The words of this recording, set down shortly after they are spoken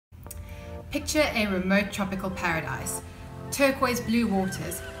Picture a remote tropical paradise. Turquoise blue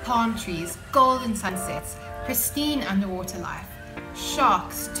waters, palm trees, golden sunsets, pristine underwater life.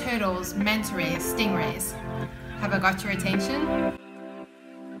 Sharks, turtles, manta rays, stingrays. Have I got your attention?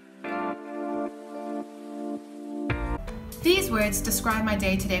 These words describe my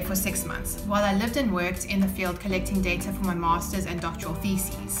day-to-day for 6 months, while I lived and worked in the field collecting data for my master's and doctoral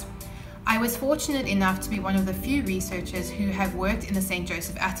theses. I was fortunate enough to be one of the few researchers who have worked in the St.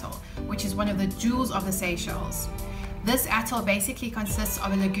 Joseph Atoll, which is one of the jewels of the Seychelles. This atoll basically consists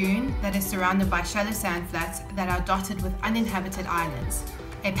of a lagoon that is surrounded by shallow sand flats that are dotted with uninhabited islands.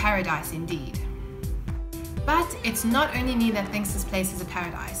 A paradise indeed. But it's not only me that thinks this place is a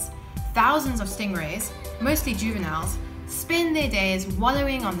paradise. Thousands of stingrays, mostly juveniles, spend their days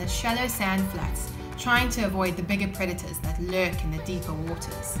wallowing on the shallow sand flats, trying to avoid the bigger predators that lurk in the deeper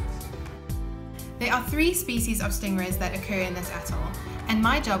waters. There are 3 species of stingrays that occur in this atoll, and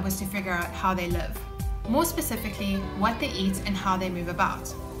my job was to figure out how they live. More specifically, what they eat and how they move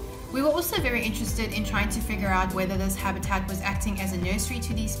about. We were also very interested in trying to figure out whether this habitat was acting as a nursery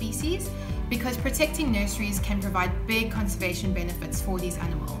to these species, because protecting nurseries can provide big conservation benefits for these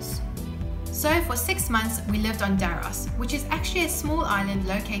animals. So for 6 months, we lived on Daros, which is actually a small island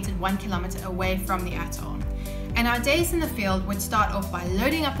located 1 kilometer away from the atoll. And our days in the field would start off by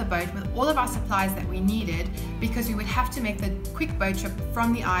loading up the boat with all of our supplies that we needed, because we would have to make the quick boat trip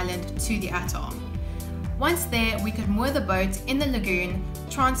from the island to the atoll. Once there, we could moor the boat in the lagoon,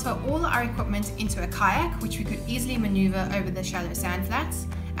 transfer all our equipment into a kayak, which we could easily maneuver over the shallow sand flats,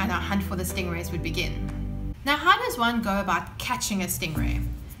 and our hunt for the stingrays would begin. Now, how does one go about catching a stingray?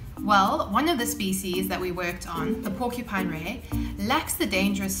 Well, one of the species that we worked on, the porcupine ray, lacks the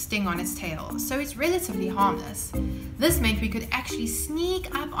dangerous sting on its tail, so it's relatively harmless. This meant we could actually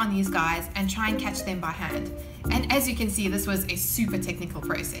sneak up on these guys and try and catch them by hand. And as you can see, this was a super technical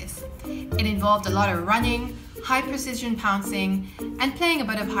process. It involved a lot of running, high precision pouncing, and playing a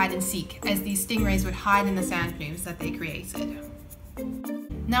bit of hide and seek, as these stingrays would hide in the sand plumes that they created.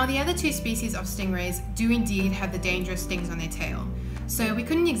 Now, the other 2 species of stingrays do indeed have the dangerous stings on their tail. So we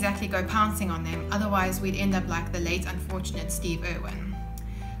couldn't exactly go pouncing on them, otherwise we'd end up like the late unfortunate Steve Irwin.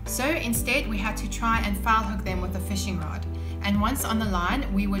 So instead we had to try and foul hook them with a fishing rod, and once on the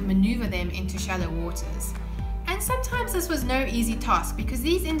line we would maneuver them into shallow waters. And sometimes this was no easy task, because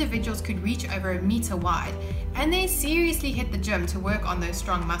these individuals could reach over 1 meter wide, and they seriously hit the gym to work on those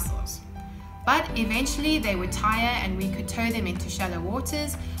strong muscles. But eventually they would tire and we could tow them into shallow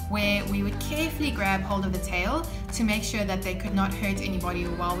waters, where we would carefully grab hold of the tail to make sure that they could not hurt anybody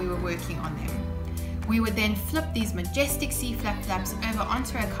while we were working on them. We would then flip these majestic sea flaps over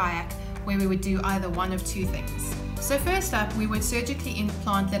onto a kayak, where we would do either one of 2 things. So first up, we would surgically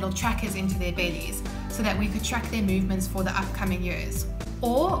implant little trackers into their bellies so that we could track their movements for the upcoming years.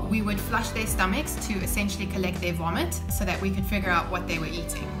 Or we would flush their stomachs to essentially collect their vomit so that we could figure out what they were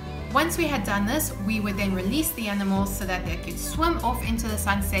eating. Once we had done this, we would then release the animals so that they could swim off into the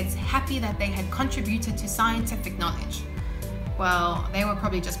sunsets, happy that they had contributed to scientific knowledge. Well, they were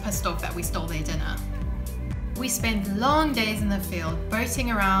probably just pissed off that we stole their dinner. We spent long days in the field,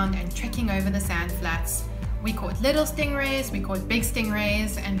 boating around and trekking over the sand flats. We caught little stingrays, we caught big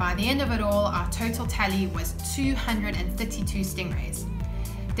stingrays, and by the end of it all, our total tally was 232 stingrays.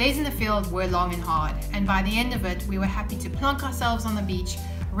 Days in the field were long and hard, and by the end of it, we were happy to plonk ourselves on the beach,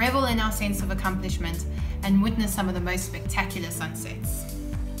 revel in our sense of accomplishment, and witness some of the most spectacular sunsets.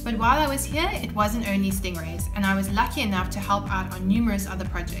 But while I was here, it wasn't only stingrays, and I was lucky enough to help out on numerous other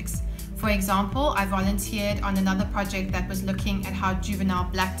projects. For example, I volunteered on another project that was looking at how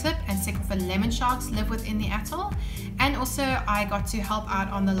juvenile blacktip and sicklefin lemon sharks live within the atoll, and also I got to help out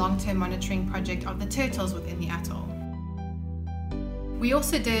on the long-term monitoring project of the turtles within the atoll. We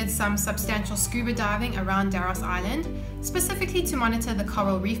also did some substantial scuba diving around Daros Island, specifically to monitor the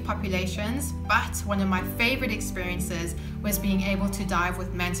coral reef populations, but one of my favorite experiences was being able to dive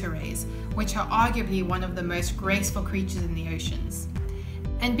with manta rays, which are arguably one of the most graceful creatures in the oceans.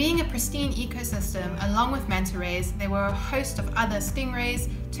 And being a pristine ecosystem, along with manta rays, there were a host of other stingrays,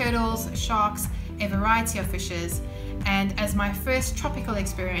 turtles, sharks, a variety of fishes, and as my first tropical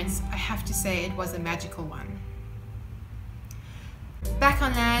experience, I have to say it was a magical one. Back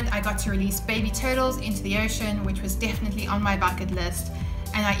on land, I got to release baby turtles into the ocean, which was definitely on my bucket list,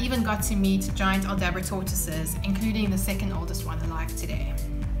 and I even got to meet giant Aldabra tortoises, including the 2nd oldest one alive today.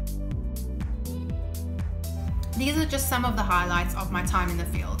 These are just some of the highlights of my time in the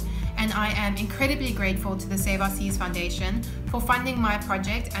field, and I am incredibly grateful to the Save Our Seas Foundation for funding my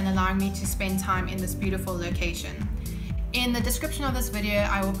project and allowing me to spend time in this beautiful location. In the description of this video,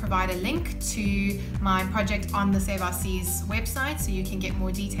 I will provide a link to my project on the Save Our Seas website so you can get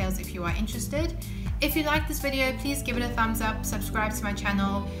more details if you are interested. If you like this video, please give it a thumbs up, subscribe to my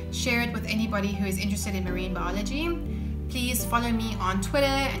channel, share it with anybody who is interested in marine biology. Please follow me on Twitter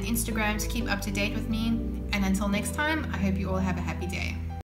and Instagram to keep up to date with me. And until next time, I hope you all have a happy day.